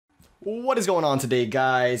What is going on today,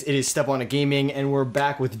 guys? It is Step On to Gaming, and we're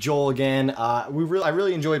back with Joel again. I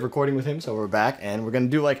really enjoyed recording with him, so we're back, and we're gonna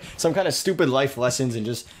do like some kind of stupid life lessons and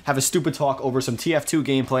just have a stupid talk over some TF2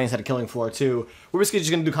 gameplay instead of Killing Floor 2. We're basically just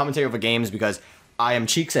gonna do commentary over games because I am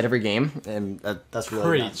cheeks at every game, and that's really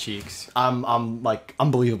pretty cheeks. I'm like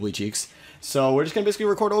unbelievably cheeks. So we're just gonna basically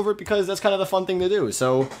record over it because that's kind of the fun thing to do.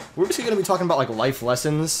 So we're basically gonna be talking about like life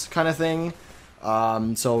lessons kind of thing.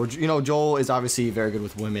 So, you know, Joel is obviously very good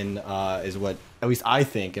with women, is what, at least I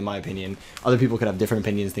think, in my opinion. Other people could have different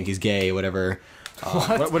opinions, think he's gay, whatever.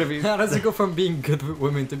 What? Whatever you, How does it go from being good with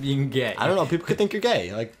women to being gay? I don't know, people could think you're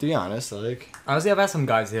gay, like, to be honest, like. Honestly, I've had some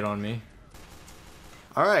guys hit on me.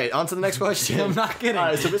 Alright, on to the next question. I'm not kidding.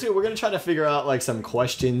 Alright, so basically we're gonna try to figure out, like, some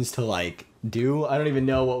questions to, like, do. I don't even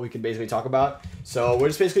know what we can basically talk about. So we're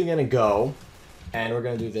just basically gonna go, and we're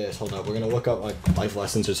gonna do this. Hold up, we're gonna look up, like, life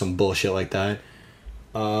lessons or some bullshit like that.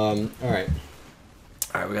 Alright,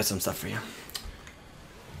 we got some stuff for you.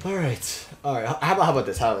 Alright, how about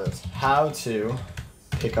this? How to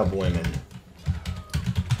pick up women.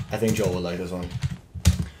 I think Joel would like this one.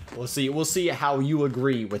 We'll see how you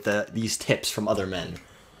agree with these tips from other men.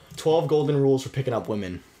 12 golden rules for picking up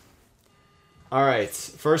women. Alright,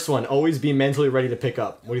 first one, always be mentally ready to pick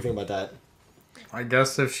up. What do you think about that? I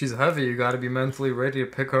guess if she's heavy, you gotta be mentally ready to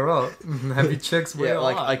pick her up. Heavy chicks weigh a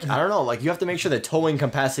lot. Like I don't know, like you have to make sure the towing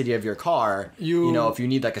capacity of your car. You know, if you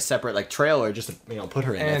need like a separate like trailer, just to, put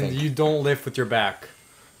her in. And you don't lift with your back.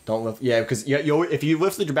 Don't lift, yeah, because if you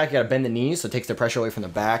lift with your back, you gotta bend the knees, so it takes the pressure away from the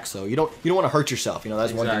back. So you don't want to hurt yourself. You know,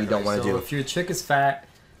 that's one thing you don't want to do. If your chick is fat,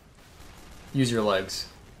 use your legs.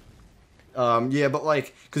 Yeah, but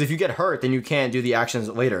like, because if you get hurt, then you can't do the actions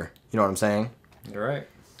later. You know what I'm saying? You're right.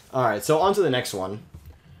 Alright, so on to the next one.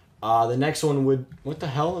 The next one would... What the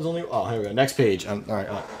hell is only... Oh, here we go. Next page. Alright.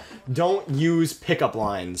 Don't use pickup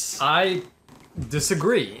lines. I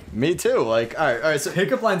disagree. Me too. Like, alright. So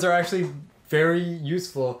pickup lines are actually very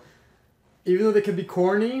useful. Even though they can be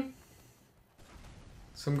corny,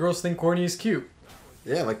 some girls think corny is cute.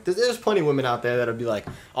 Yeah, like, there's plenty of women out there that'll be like,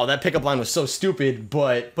 oh, that pickup line was so stupid,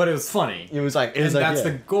 but... But it was funny. It was like... That's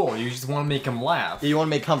the goal. You just want to make them laugh. Yeah, you want to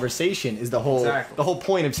make conversation is the whole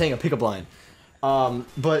point of saying a pickup line.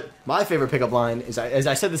 But my favorite pickup line is, as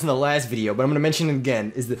I said this in the last video, but I'm going to mention it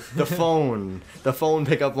again, is the phone. The phone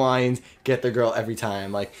pickup lines get the girl every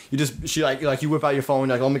time. Like, you whip out your phone,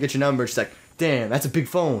 like, let me get your number. She's like, damn, that's a big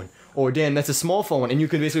phone. Or, damn, that's a small phone. And you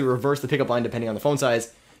can basically reverse the pickup line depending on the phone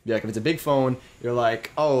size. Be like, if it's a big phone, you're like,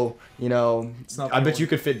 oh, I bet you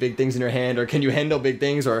could fit big things in your hand, or can you handle big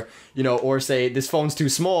things, or, or say, this phone's too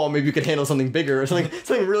small, maybe you could handle something bigger, or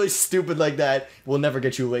something really stupid like that will never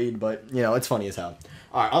get you laid, but, it's funny as hell.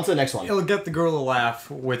 Alright, on to the next one. It'll get the girl to laugh,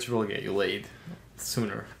 which will get you laid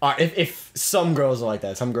sooner. Alright, if some girls are like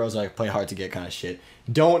that, some girls play hard to get kind of shit.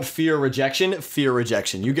 Don't fear rejection, fear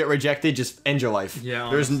rejection. You get rejected, just end your life. Yeah,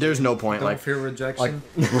 there's no point. Don't fear rejection.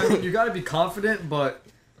 I mean, you gotta be confident, but...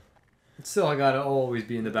 Still, I gotta always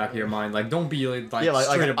be in the back of your mind. Like, don't be like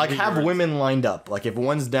have women lined up. Like, if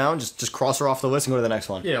one's down, just cross her off the list and go to the next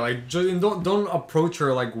one. Yeah, like, don't approach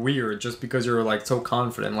her like weird just because you're like so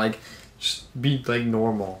confident. Like, just be like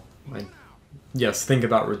normal. Like, yes, think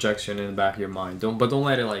about rejection in the back of your mind. Don't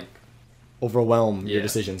let it like overwhelm your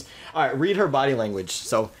decisions. All right, read her body language.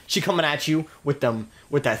 So she coming at you with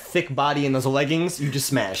that thick body and those leggings. You just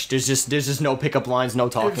smash. There's just no pickup lines, no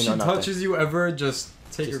talking, if she no nothing. touches you ever, just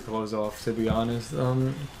take your clothes off, to be honest.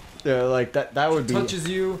 Yeah, like that would be... touches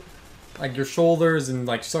you, like your shoulders, and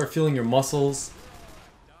like start feeling your muscles.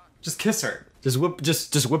 Just kiss her. Just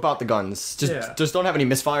whip out the guns. Just don't have any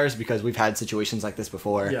misfires, because we've had situations like this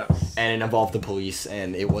before. Yeah. And it involved the police,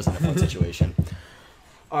 and it wasn't a fun situation.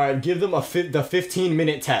 Alright, give them the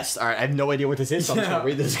 15-minute test. Alright, I have no idea what this is, so I'm just gonna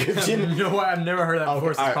read the description. No, I've never heard that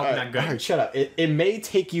before, so it's probably not good. Alright, shut up. It may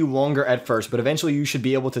take you longer at first, but eventually you should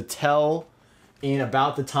be able to tell in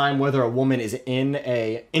about the time whether a woman is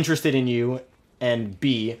interested in you, and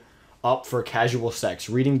B, up for casual sex.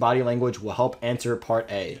 Reading body language will help answer part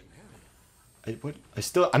A. I'm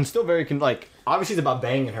still very obviously it's about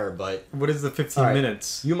banging her, but what is the 15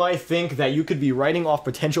 minutes? You might think that you could be writing off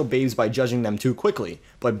potential babes by judging them too quickly,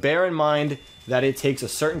 but bear in mind that it takes a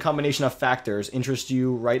certain combination of factors: interest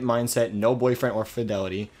you, right mindset, no boyfriend or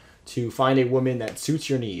fidelity, to find a woman that suits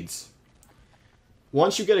your needs.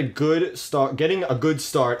 Once you get getting a good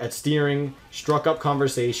start at steering struck up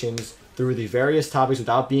conversations through the various topics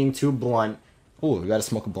without being too blunt. Ooh, you gotta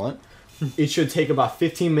smoke a blunt? It should take about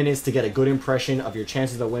 15 minutes to get a good impression of your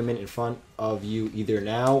chances of women in front of you either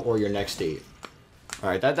now or your next date. All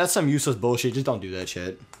right, that's some useless bullshit. Just don't do that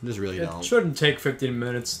shit. Just really don't. It shouldn't take 15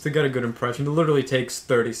 minutes to get a good impression. It literally takes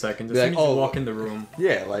 30 seconds. As soon as you walk in the room.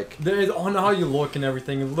 Yeah, like... On how you look and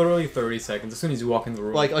everything, literally 30 seconds. As soon as you walk in the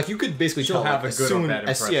room. Like you could basically tell have a good or bad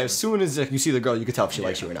impression. As soon as you see the girl, you could tell if she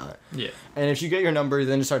likes you or not. Yeah. And if you get your number,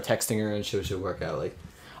 then just start texting her and she'll work out. Like,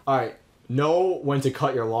 all right, know when to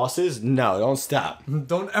cut your losses. No, don't stop.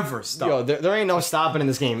 Don't ever stop. Yo, there ain't no stopping in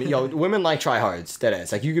this game. Yo, women like tryhards.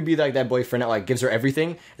 Deadass. Like, you could be like that boyfriend that like gives her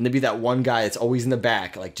everything, and then be that one guy that's always in the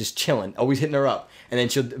back, like just chilling, always hitting her up, and then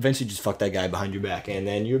she'll eventually just fuck that guy behind your back, and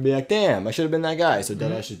then you'll be like, damn, I should have been that guy. So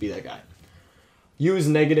deadass should be that guy. Use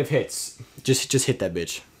negative hits. Just hit that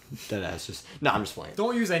bitch. Deadass. Just I'm just playing.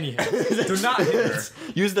 Don't use any hits. Do not hit her.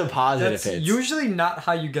 Use the positive hits. Usually not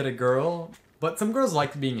how you get a girl, but some girls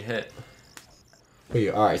like being hit.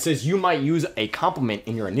 Alright, it says you might use a compliment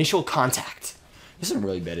in your initial contact. This is some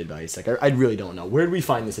really bad advice. Like, I really don't know. Where do we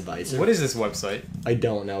find this advice? What is this website? I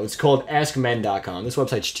don't know. It's called AskMen.com. This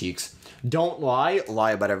website's cheeks. Don't lie.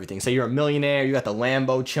 Lie about everything. Say you're a millionaire. You got the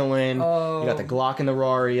Lambo chilling. You got the Glock in the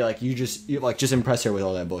Rari. Like, you just impress her with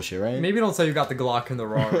all that bullshit, right? Maybe don't say you got the Glock in the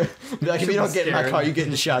Rari. Like, if you don't get in my car, you're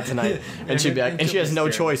getting shot tonight. And she'd be like, and she has no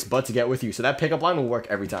choice but to get with you. So that pickup line will work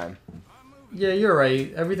every time. Yeah, you're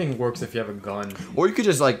right. Everything works if you have a gun. Or you could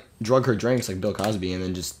just, like, drug her drinks like Bill Cosby, and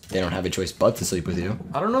then just, they don't have a choice but to sleep with you.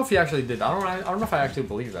 I don't know if he actually did. I don't know if I actually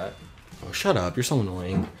believe that. Oh, shut up. You're so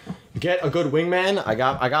annoying. Get a good wingman. I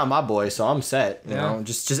got my boy, so I'm set. You know,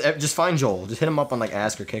 just find Joel. Just hit him up on, like,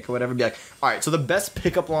 ask or kick or whatever. Be like, all right, so the best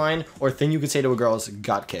pickup line or thing you could say to a girl is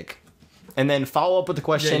got kick. And then follow up with the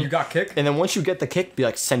question. Yeah, you got kick? And then once you get the kick, be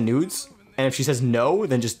like, send nudes. And if she says no,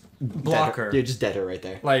 then just block her. Yeah, just dead her right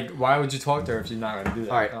there. Like, why would you talk to her if she's not gonna do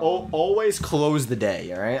that? All right, always close the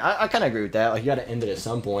day. All right, I kind of agree with that. Like, you got to end it at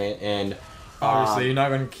some point, and obviously you're not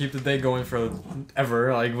gonna keep the day going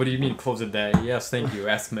forever. Like, what do you mean close the day? Yes, thank you.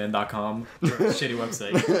 AskMen.com. Shitty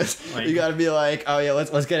website. Like, you got to be like, oh yeah,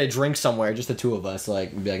 let's get a drink somewhere, just the two of us.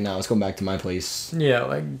 Like, be like, no, let's go back to my place. Yeah,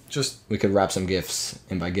 like just we could wrap some gifts,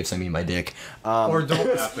 and by gifts I mean my dick. Or don't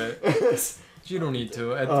wrap it. You don't need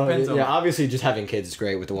to. It depends on. Yeah, obviously, just having kids is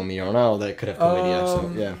great with the woman you don't know that could have chlamydia. So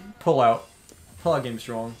yeah. Pull out game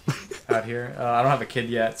strong out here. I don't have a kid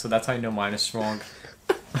yet, so that's how you know mine is strong.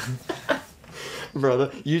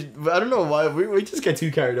 Brother, I don't know why we just get too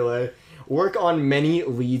carried away. Work on many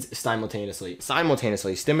leads simultaneously.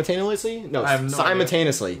 Simultaneously? No,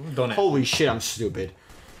 simultaneously. Holy shit, I'm stupid.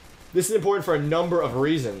 This is important for a number of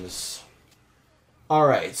reasons.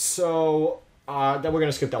 Alright, so then we're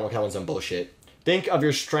gonna skip down one. That one's some bullshit. Think of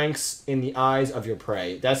your strengths in the eyes of your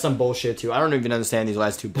prey. That's some bullshit too. I don't even understand these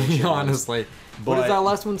last two bullshit honestly. What does that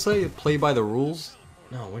last one say? Play by the rules?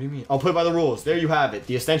 No, what do you mean? I'll play by the rules. There you have it.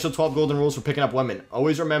 The essential 12 golden rules for picking up women.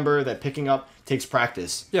 Always remember that picking up takes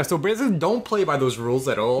practice. Yeah, so basically don't play by those rules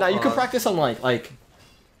at all. Now, you can practice on like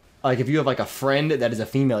if you have like a friend that is a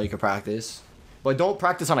female, you can practice. But don't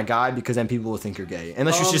practice on a guy because then people will think you're gay.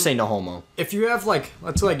 Unless you just say no homo. If you have like,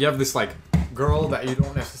 let's say like you have this like girl that you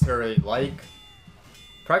don't necessarily like,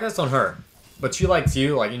 practice on her. But she likes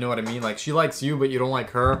you, like, you know what I mean? Like, she likes you, but you don't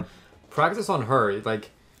like her. Practice on her, like,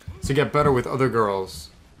 to get better with other girls.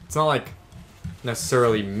 It's not like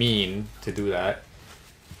necessarily mean to do that.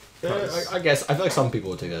 I guess I feel like some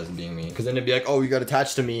people would take that as being mean because then they'd be like, "Oh, you got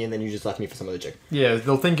attached to me, and then you just left me for some other chick." Yeah,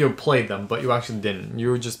 they'll think you played them, but you actually didn't.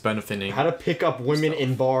 You were just benefiting. How to pick up women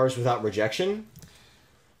in bars without rejection?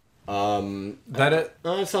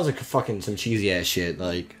 It sounds like fucking some cheesy ass shit.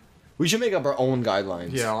 Like, we should make up our own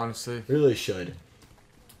guidelines. Yeah, honestly, we really should.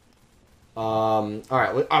 All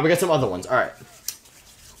right, we got some other ones. All right.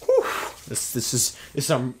 Whew. This is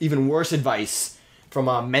some even worse advice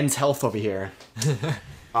from Men's Health over here.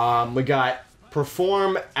 We got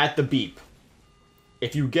perform at the beep.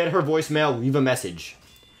 If you get her voicemail, leave a message.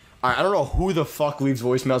 Alright, I don't know who the fuck leaves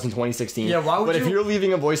voicemails in 2016. Yeah, why would But if you're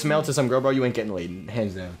leaving a voicemail to some girl, bro, you ain't getting laid.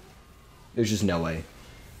 Hands down. There's just no way.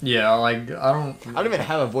 Yeah, like, I don't even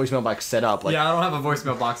have a voicemail box set up. Like, yeah, I don't have a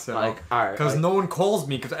voicemail box set up. Alright. Because no one calls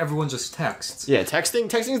me, because everyone just texts. Yeah,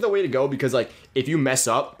 texting is the way to go because, like, if you mess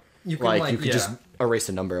up, you can just erase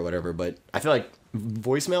the number or whatever. But I feel like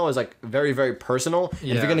voicemail is, like, very, very personal.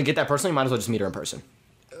 And if you're going to get that person, you might as well just meet her in person.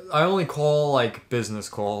 I only call, like, business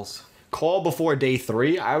calls. Call before day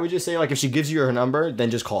 3. I would just say, like, if she gives you her number,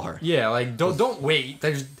 then just call her. Yeah, like, don't wait.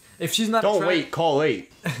 If she's not Don't wait, call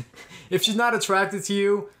late. If she's not attracted to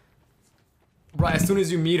you, right, as soon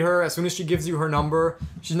as you meet her, as soon as she gives you her number,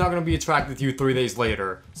 she's not going to be attracted to you 3 days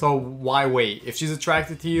later. So why wait? If she's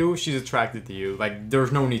attracted to you, she's attracted to you. Like,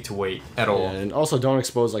 there's no need to wait at all. And also don't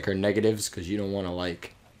expose, like, her negatives because you don't want to,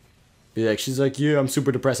 like, Be like, she's like, yeah, I'm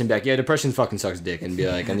super depressed, and be like, yeah, depression fucking sucks dick, and be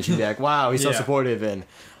like, and then she'd be like, wow, he's so supportive, and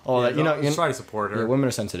all that, you know. Try to support her. Yeah, women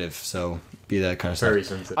are sensitive, so be that kind of stuff. Very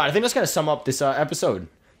sensitive. All right, I think that's gonna sum up this episode,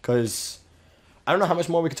 because I don't know how much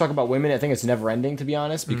more we could talk about women. I think it's never ending, to be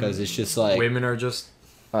honest, because it's just like women are just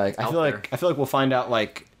like I feel like we'll find out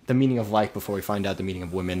like the meaning of life before we find out the meaning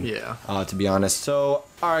of women. Yeah. To be honest. So,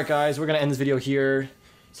 all right, guys, we're gonna end this video here.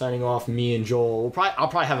 Signing off, me and Joel. I'll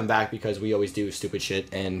probably have him back because we always do stupid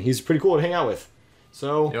shit, and he's pretty cool to hang out with.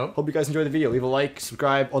 So, hope you guys enjoyed the video. Leave a like,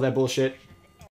 subscribe, all that bullshit.